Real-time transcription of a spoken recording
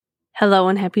Hello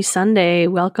and happy Sunday.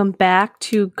 Welcome back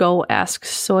to Go Ask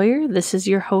Sawyer. This is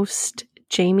your host,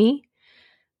 Jamie,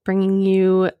 bringing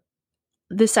you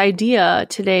this idea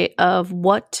today of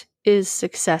what is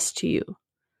success to you.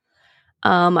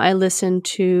 I listened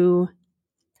to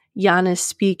Giannis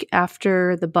speak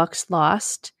after the Bucks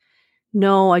lost.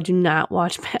 No, I do not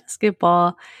watch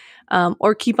basketball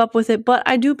or keep up with it, but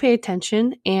I do pay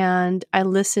attention, and I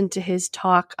listened to his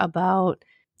talk about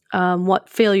what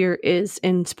failure is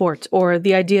in sports, or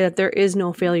the idea that there is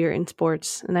no failure in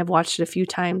sports. And I've watched it a few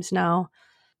times now.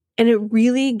 And it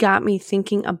really got me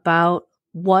thinking about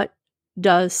what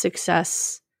does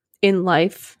success in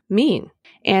life mean?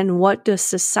 And what does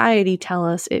society tell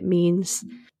us it means?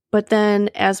 But then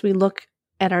as we look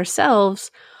at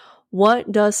ourselves, what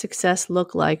does success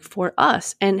look like for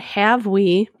us? And have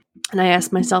we, and I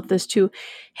asked myself this too,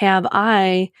 have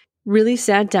I really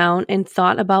sat down and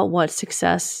thought about what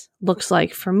success looks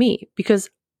like for me? Because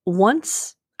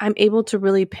once I'm able to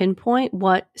really pinpoint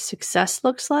what success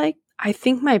looks like, I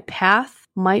think my path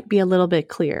might be a little bit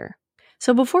clearer.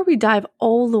 So before we dive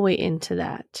all the way into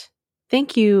that,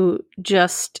 thank you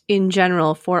just in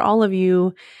general for all of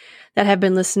you that have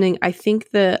been listening. I think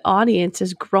the audience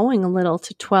is growing a little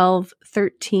to 12,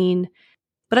 13,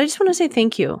 but I just want to say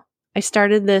thank you. I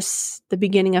started this the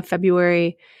beginning of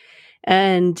February,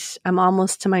 and I'm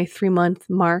almost to my 3-month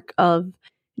mark of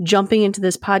jumping into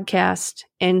this podcast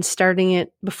and starting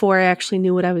it before I actually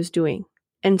knew what I was doing.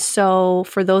 And so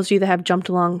for those of you that have jumped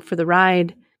along for the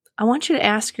ride, I want you to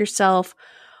ask yourself,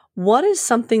 what is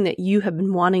something that you have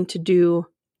been wanting to do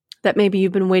that maybe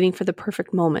you've been waiting for the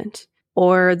perfect moment,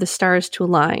 or the stars to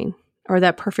align, or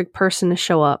that perfect person to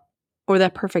show up, or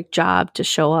that perfect job to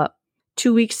show up?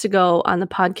 2 weeks ago on the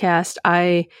podcast,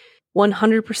 I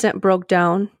 100% broke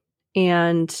down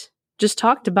and just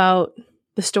talked about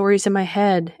the stories in my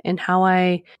head and how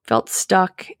I felt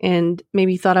stuck and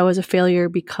maybe thought I was a failure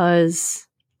because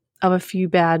of a few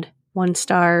bad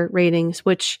 1-star ratings,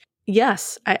 which,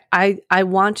 yes, I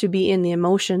want to be in the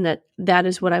emotion that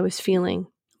is what I was feeling.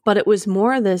 But it was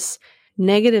more this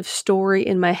negative story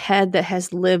in my head that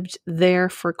has lived there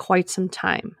for quite some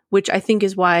time, which I think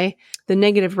is why the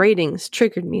negative ratings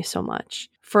triggered me so much.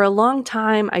 For a long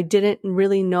time, I didn't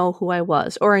really know who I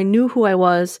was, or I knew who I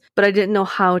was, but I didn't know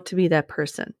how to be that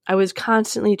person. I was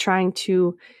constantly trying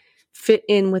to fit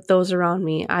in with those around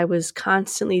me. I was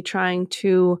constantly trying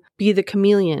to be the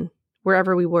chameleon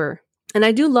wherever we were. And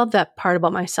I do love that part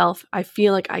about myself. I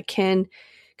feel like I can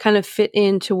kind of fit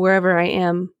into wherever I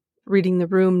am, reading the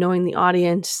room, knowing the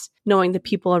audience, knowing the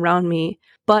people around me.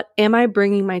 But am I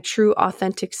bringing my true,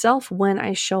 authentic self when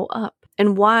I show up?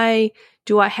 And why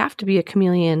do I have to be a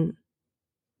chameleon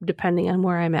depending on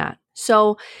where I'm at?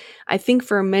 So I think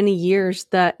for many years,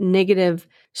 that negative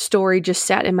story just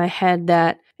sat in my head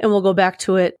that, and we'll go back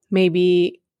to it,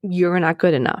 maybe you're not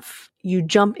good enough. You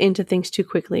jump into things too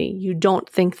quickly. You don't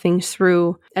think things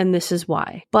through, and this is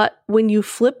why. But when you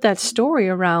flip that story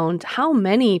around, how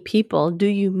many people do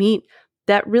you meet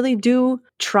that really do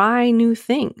try new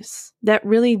things, that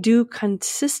really do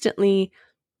consistently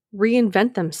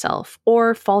reinvent themselves,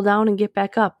 or fall down and get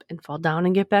back up, and fall down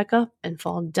and get back up, and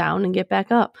fall down and get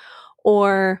back up,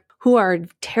 or who are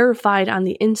terrified on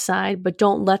the inside but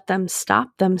don't let them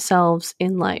stop themselves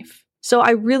in life? So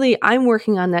I'm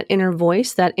working on that inner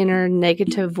voice, that inner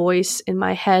negative voice in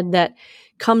my head that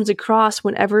comes across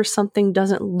whenever something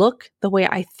doesn't look the way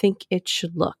I think it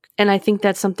should look. And I think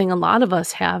that's something a lot of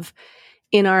us have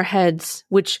in our heads,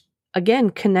 which again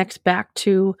connects back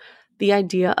to the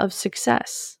idea of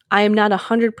success. I am not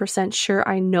 100% sure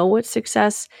I know what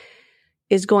success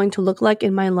is going to look like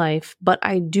in my life, but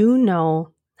I do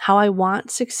know how I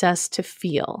want success to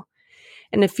feel.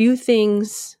 And a few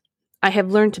things I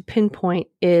have learned to pinpoint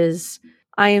is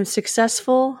I am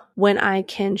successful when I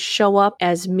can show up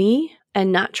as me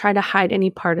and not try to hide any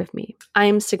part of me. I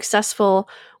am successful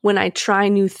when I try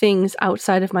new things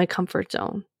outside of my comfort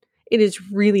zone. It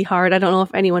is really hard. I don't know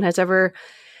if anyone has ever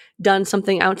done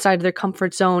something outside of their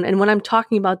comfort zone. And when I'm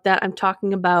talking about that, I'm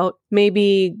talking about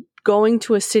maybe going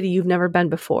to a city you've never been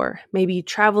before, maybe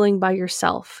traveling by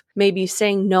yourself, maybe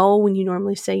saying no when you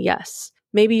normally say yes.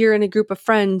 Maybe you're in a group of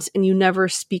friends and you never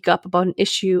speak up about an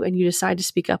issue and you decide to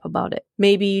speak up about it.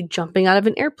 Maybe jumping out of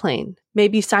an airplane.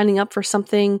 Maybe signing up for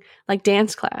something like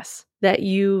dance class that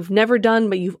you've never done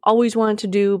but you've always wanted to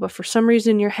do, but for some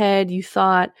reason in your head you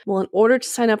thought, well, in order to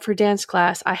sign up for dance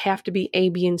class, I have to be A,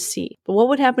 B, and C. But what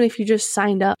would happen if you just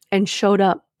signed up and showed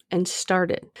up and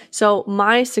started? So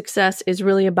my success is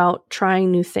really about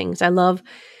trying new things. I love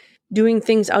doing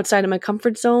things outside of my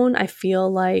comfort zone. I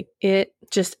feel like it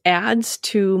just adds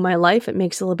to my life. It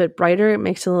makes it a little bit brighter. It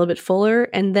makes it a little bit fuller.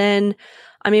 And then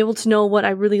I'm able to know what I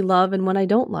really love and what I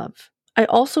don't love. I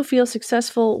also feel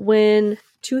successful when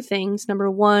two things.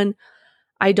 Number one,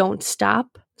 I don't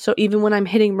stop. So even when I'm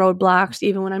hitting roadblocks,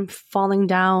 even when I'm falling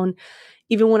down,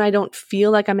 even when I don't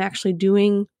feel like I'm actually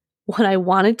doing what I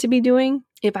wanted to be doing,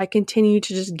 if I continue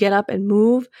to just get up and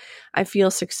move, I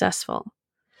feel successful.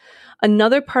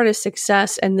 Another part of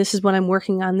success, and this is what I'm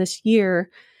working on this year,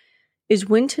 is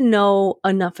when to know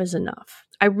enough is enough.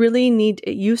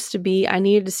 It used to be, I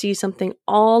needed to see something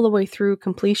all the way through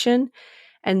completion,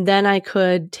 and then I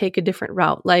could take a different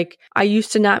route. Like, I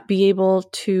used to not be able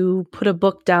to put a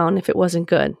book down if it wasn't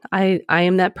good. I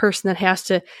am that person that has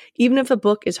to, even if a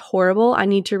book is horrible, I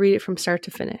need to read it from start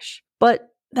to finish. But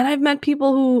then I've met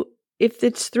people who, if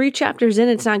it's 3 chapters in,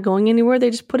 it's not going anywhere,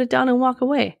 they just put it down and walk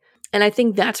away. And I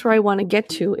think that's where I want to get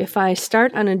to. If I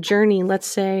start on a journey, let's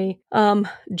say,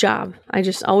 job. I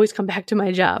just always come back to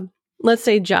my job. Let's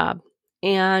say job.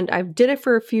 And I did it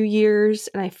for a few years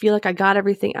and I feel like I got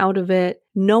everything out of it.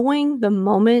 Knowing the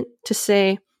moment to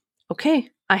say, okay,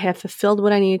 I have fulfilled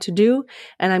what I needed to do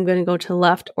and I'm going to go to the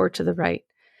left or to the right.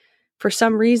 For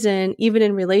some reason, even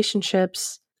in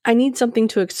relationships, I need something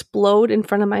to explode in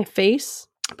front of my face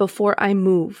before I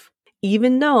move.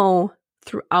 Even though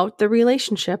throughout the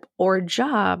relationship or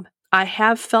job, I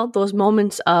have felt those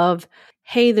moments of,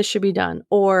 hey, this should be done,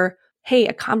 or hey,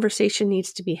 a conversation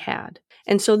needs to be had.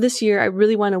 And so this year, I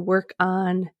really want to work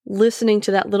on listening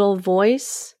to that little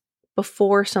voice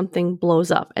before something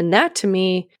blows up. And that to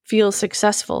me feels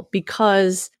successful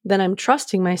because then I'm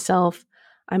trusting myself,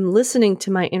 I'm listening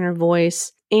to my inner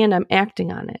voice, and I'm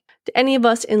acting on it. Do any of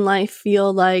us in life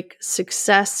feel like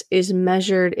success is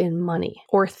measured in money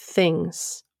or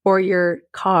things or your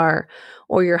car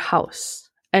or your house?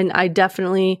 And I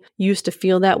definitely used to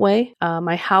feel that way.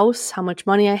 My house, how much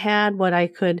money I had, what I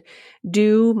could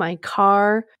do, my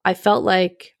car. I felt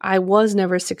like I was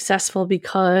never successful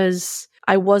because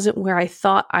I wasn't where I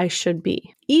thought I should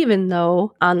be. Even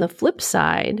though on the flip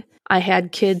side, I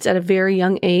had kids at a very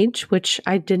young age, which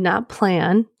I did not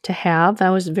plan to have.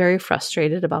 I was very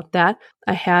frustrated about that.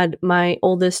 I had my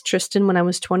oldest, Tristan, when I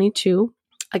was 22.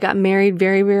 I got married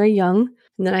very, very young.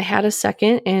 And then I had a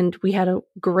second and we had a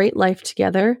great life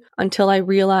together until I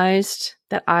realized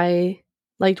that I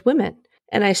liked women.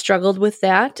 And I struggled with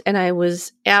that. And I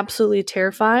was absolutely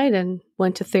terrified and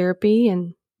went to therapy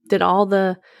and did all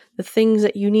the things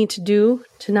that you need to do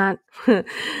to not,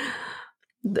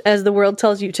 as the world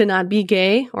tells you, to not be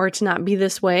gay or to not be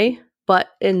this way.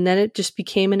 And then it just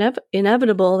became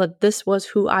inevitable that this was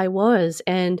who I was.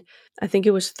 And I think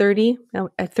it was 30.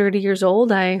 At 30 years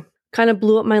old, I kind of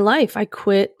blew up my life. I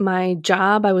quit my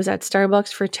job. I was at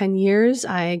Starbucks for 10 years.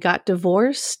 I got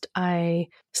divorced. I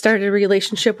started a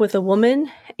relationship with a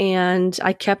woman and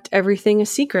I kept everything a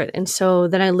secret. And so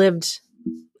then I lived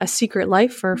a secret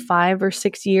life for 5 or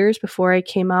 6 years before I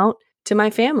came out to my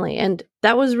family. And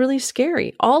that was really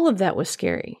scary. All of that was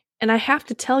scary. And I have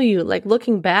to tell you, like,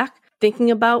 looking back,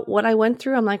 thinking about what I went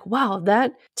through, I'm like, wow,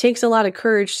 that takes a lot of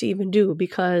courage to even do,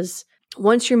 because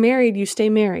once you're married, you stay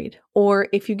married. Or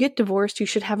if you get divorced, you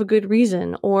should have a good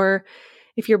reason. Or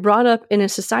if you're brought up in a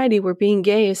society where being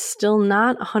gay is still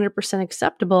not 100%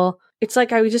 acceptable, it's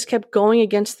like I just kept going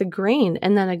against the grain.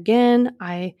 And then again,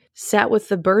 I sat with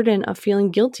the burden of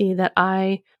feeling guilty that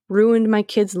I ruined my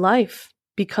kid's life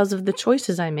because of the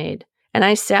choices I made. And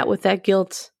I sat with that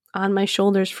guilt on my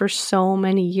shoulders for so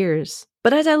many years.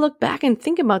 But as I look back and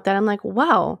think about that, I'm like,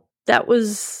 wow, that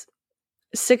was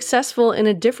successful in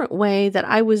a different way, that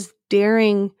I was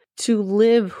daring to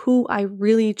live who I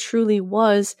really truly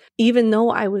was, even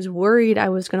though I was worried I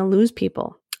was going to lose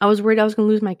people. I was worried I was going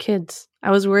to lose my kids.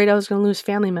 I was worried I was going to lose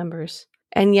family members.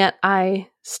 And yet I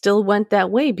still went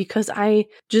that way because I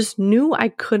just knew I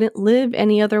couldn't live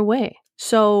any other way.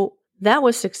 So that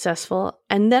was successful.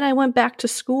 And then I went back to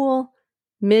school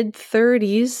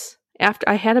mid-30s after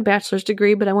I had a bachelor's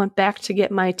degree, but I went back to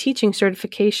get my teaching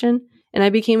certification. And I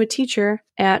became a teacher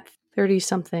at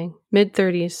 30-something,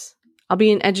 mid-30s. I'll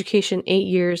be in education 8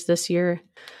 years this year.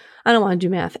 I don't want to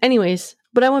do math. Anyways,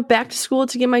 but I went back to school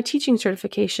to get my teaching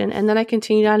certification. And then I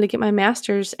continued on to get my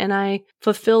master's. And I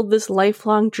fulfilled this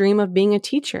lifelong dream of being a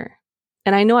teacher.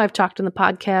 And I know I've talked on the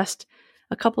podcast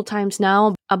a couple times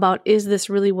now about, is this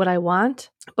really what I want?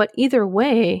 But either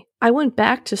way, I went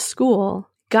back to school,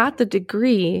 got the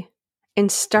degree, and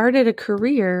started a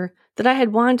career that I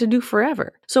had wanted to do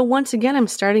forever. So once again, I'm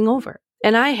starting over.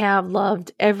 And I have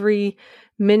loved every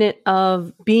minute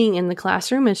of being in the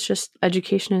classroom. It's just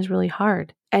education is really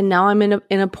hard. And now I'm in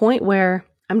a point where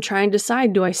I'm trying to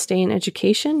decide, do I stay in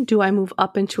education? Do I move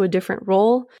up into a different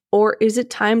role? Or is it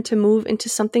time to move into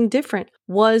something different?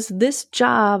 Was this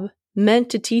job meant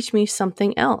to teach me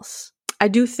something else? I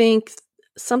do think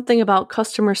something about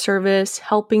customer service,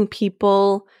 helping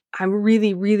people, I'm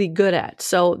really, really good at.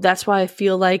 So that's why I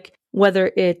feel like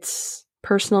whether it's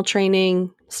personal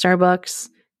training, Starbucks,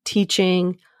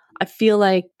 teaching, I feel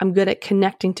like I'm good at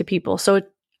connecting to people. So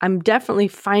I'm definitely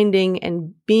finding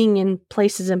and being in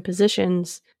places and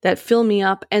positions that fill me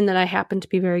up and that I happen to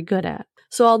be very good at.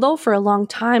 So although for a long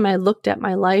time I looked at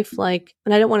my life like,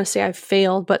 and I don't want to say I've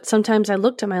failed, but sometimes I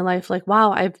looked at my life like,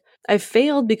 wow, I've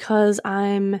failed because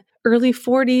I'm early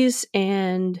 40s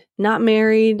and not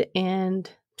married and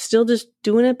still just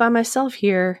doing it by myself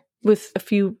here with a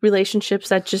few relationships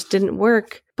that just didn't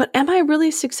work. But am I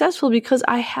really successful because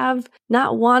I have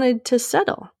not wanted to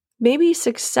settle? Maybe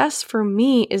success for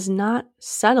me is not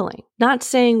settling, not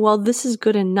saying, well, this is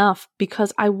good enough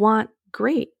because I want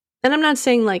great. And I'm not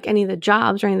saying like any of the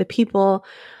jobs or any of the people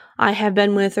I have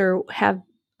been with or have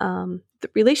the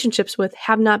relationships with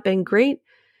have not been great,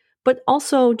 but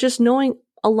also just knowing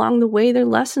along the way their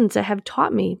lessons that have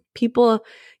taught me. People,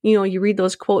 you read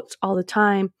those quotes all the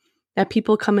time that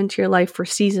people come into your life for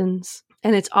seasons.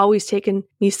 And it's always taken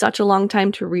me such a long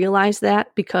time to realize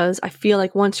that because I feel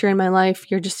like once you're in my life,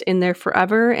 you're just in there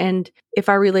forever. And if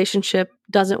our relationship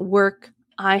doesn't work,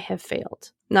 I have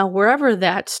failed. Now, wherever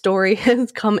that story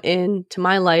has come into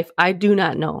my life, I do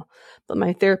not know. But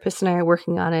my therapist and I are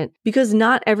working on it because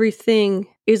not everything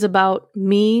is about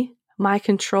me, my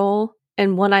control,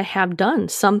 and what I have done.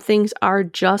 Some things are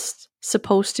just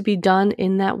supposed to be done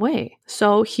in that way.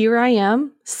 So here I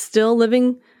am, still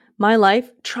living my life,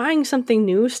 trying something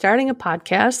new, starting a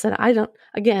podcast that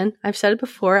I've said it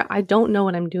before, I don't know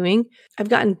what I'm doing. I've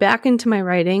gotten back into my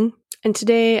writing. And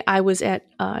today I was at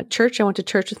church. I went to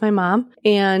church with my mom,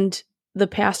 and the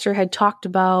pastor had talked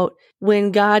about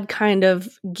when God kind of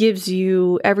gives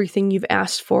you everything you've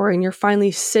asked for, and you're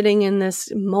finally sitting in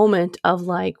this moment of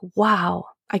like, wow,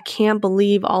 I can't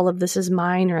believe all of this is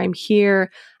mine, or I'm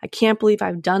here. I can't believe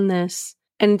I've done this.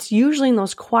 And it's usually in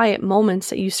those quiet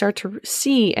moments that you start to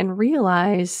see and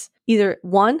realize either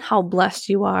one, how blessed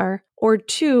you are, or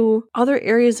two, other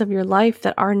areas of your life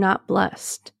that are not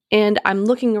blessed. And I'm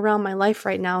looking around my life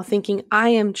right now thinking I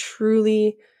am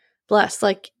truly blessed.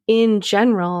 Like in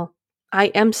general, I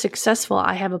am successful.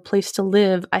 I have a place to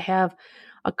live. I have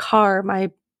a car. My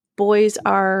boys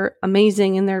are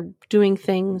amazing and they're doing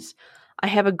things. I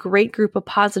have a great group of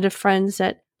positive friends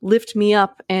that lift me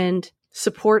up and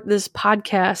support this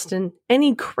podcast and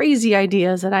any crazy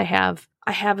ideas that I have.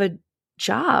 I have a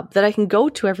job that I can go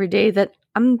to every day that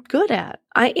I'm good at.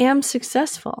 I am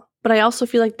successful. But I also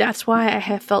feel like that's why I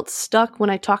have felt stuck when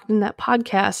I talked in that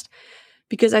podcast,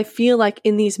 because I feel like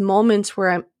in these moments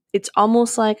where it's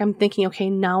almost like I'm thinking, okay,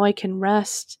 now I can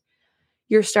rest.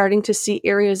 You're starting to see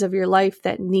areas of your life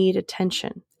that need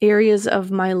attention, areas of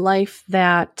my life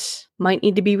that might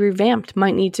need to be revamped,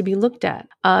 might need to be looked at.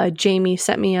 Jamie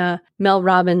sent me a Mel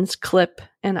Robbins clip,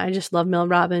 and I just love Mel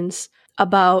Robbins,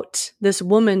 about this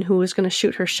woman who was going to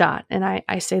shoot her shot. And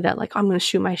I say that like, I'm going to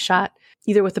shoot my shot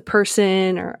either with a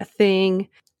person or a thing.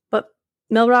 But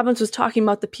Mel Robbins was talking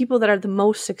about the people that are the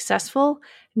most successful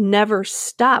never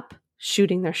stop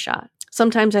shooting their shot.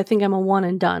 Sometimes I think I'm a one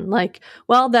and done. Like,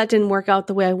 well, that didn't work out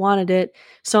the way I wanted it,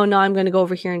 so now I'm going to go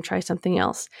over here and try something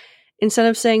else. Instead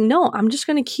of saying, no, I'm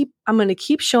going to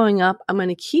keep showing up. I'm going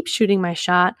to keep shooting my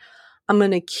shot. I'm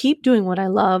going to keep doing what I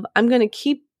love. I'm going to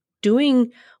keep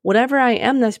doing whatever I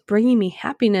am that's bringing me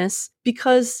happiness,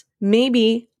 because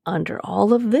maybe under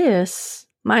all of this,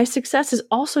 my success is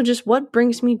also just what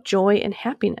brings me joy and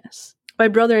happiness. My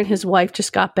brother and his wife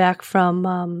just got back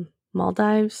from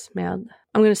Maldives. I'm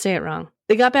going to say it wrong.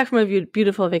 They got back from a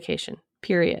beautiful vacation,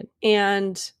 period.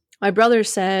 And my brother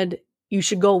said, you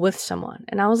should go with someone.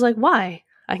 And I was like, why?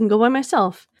 I can go by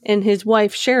myself. And his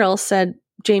wife, Cheryl, said,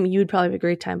 Jamie, you would probably have a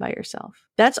great time by yourself.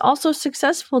 That's also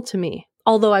successful to me.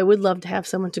 Although I would love to have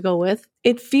someone to go with.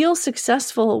 It feels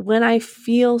successful when I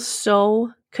feel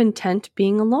so content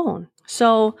being alone.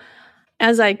 So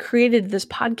as I created this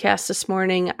podcast this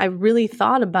morning, I really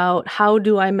thought about, how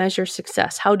do I measure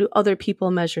success? How do other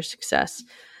people measure success?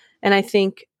 And I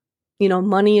think,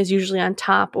 money is usually on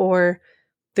top, or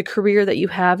the career that you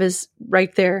have is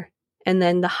right there. And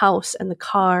then the house and the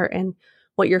car and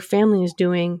what your family is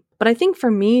doing. But I think for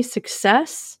me,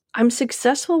 I'm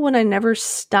successful when I never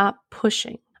stop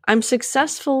pushing. I'm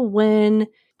successful when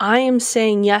I am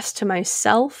saying yes to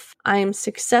myself. I am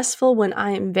successful when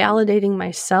I am validating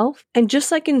myself. And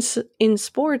just like in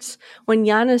sports, when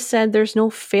Yana said there's no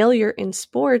failure in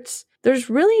sports, there's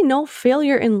really no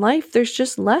failure in life. There's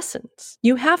just lessons.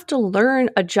 You have to learn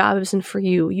a job isn't for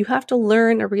you. You have to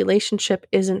learn a relationship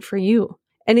isn't for you.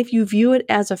 And if you view it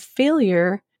as a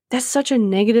failure, that's such a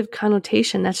negative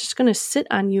connotation that's just going to sit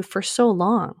on you for so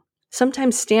long.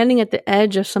 Sometimes standing at the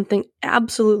edge of something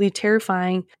absolutely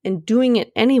terrifying and doing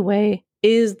it anyway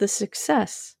is the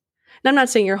success. And I'm not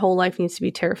saying your whole life needs to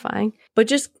be terrifying, but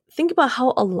just think about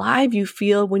how alive you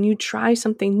feel when you try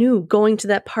something new, going to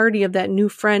that party of that new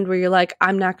friend where you're like,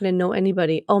 I'm not going to know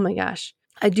anybody. Oh my gosh.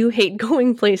 I do hate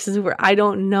going places where I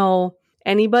don't know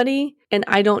anybody and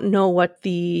I don't know what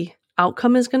the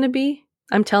outcome is going to be.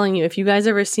 I'm telling you, if you guys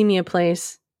ever see me a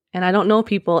place and I don't know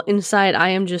people, inside I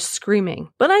am just screaming.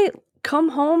 But I come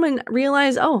home and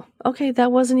realize, oh, okay,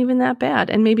 that wasn't even that bad.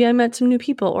 And maybe I met some new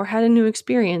people or had a new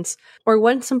experience or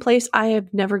went someplace I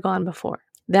have never gone before.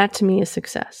 That to me is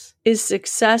success. Is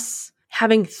success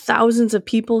having thousands of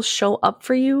people show up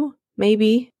for you?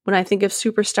 Maybe. When I think of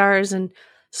superstars and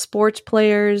sports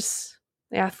players,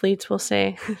 athletes, we'll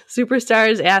say,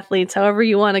 superstars, athletes, however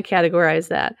you want to categorize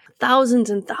that. Thousands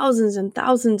and thousands and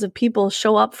thousands of people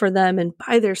show up for them and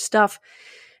buy their stuff.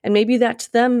 And maybe that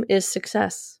to them is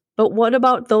success. But what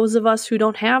about those of us who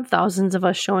don't have thousands of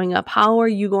us showing up? How are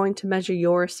you going to measure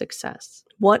your success?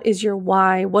 What is your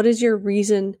why? What is your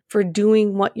reason for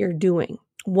doing what you're doing?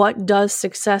 What does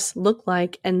success look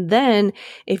like? And then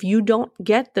if you don't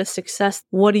get the success,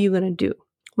 what are you going to do?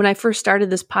 When I first started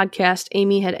this podcast,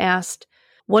 Amy had asked,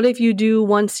 what if you do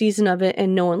one season of it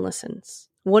and no one listens?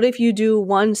 What if you do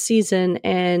one season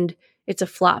and it's a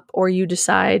flop or you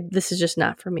decide this is just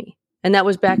not for me? And that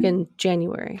was back in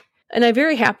January. And I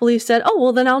very happily said, oh,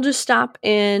 well, then I'll just stop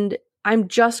and I'm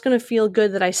just going to feel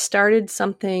good that I started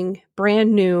something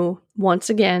brand new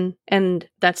once again, and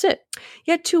that's it.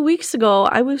 Yet 2 weeks ago,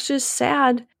 I was just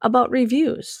sad about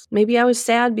reviews. Maybe I was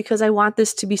sad because I want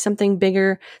this to be something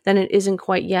bigger than it isn't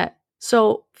quite yet.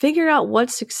 So figure out what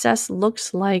success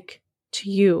looks like to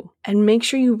you and make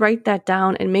sure you write that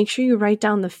down and make sure you write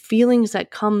down the feelings that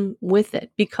come with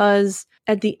it. Because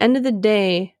at the end of the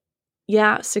day,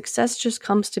 yeah, success just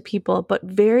comes to people, but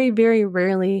very, very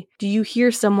rarely do you hear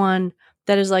someone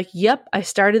that is like, yep, I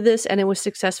started this and it was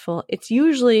successful. It's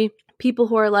usually people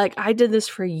who are like, I did this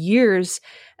for years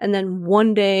and then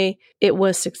one day it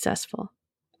was successful.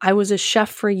 I was a chef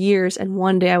for years and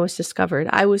one day I was discovered.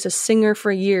 I was a singer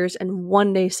for years and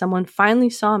one day someone finally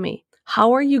saw me.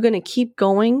 How are you going to keep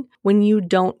going when you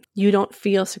don't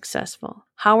feel successful?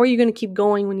 How are you going to keep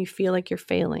going when you feel like you're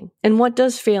failing? And what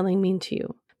does failing mean to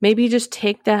you? Maybe just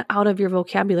take that out of your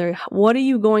vocabulary. What are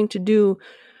you going to do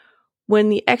when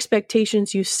the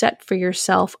expectations you set for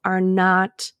yourself are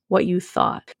not what you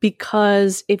thought?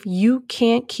 Because if you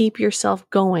can't keep yourself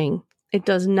going, it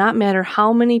does not matter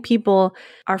how many people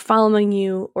are following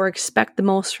you or expect the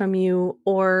most from you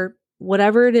or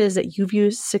whatever it is that you view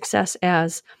success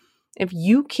as. If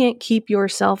you can't keep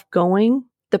yourself going,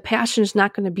 the passion is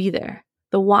not going to be there.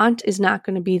 The want is not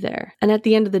going to be there. And at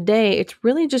the end of the day, it's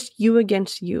really just you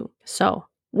against you. So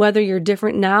whether you're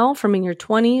different now from in your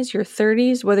 20s, your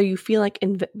 30s, whether you feel like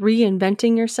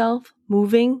reinventing yourself,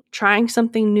 moving, trying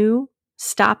something new,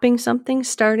 stopping something,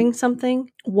 starting something,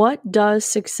 what does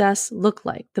success look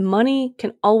like? The money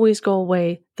can always go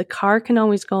away. The car can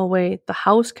always go away. The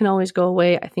house can always go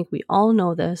away. I think we all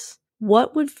know this.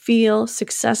 What would feel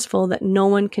successful that no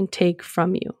one can take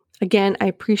from you? Again, I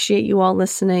appreciate you all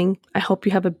listening. I hope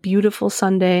you have a beautiful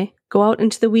Sunday. Go out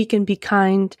into the week and be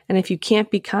kind. And if you can't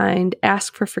be kind,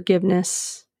 ask for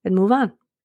forgiveness and move on.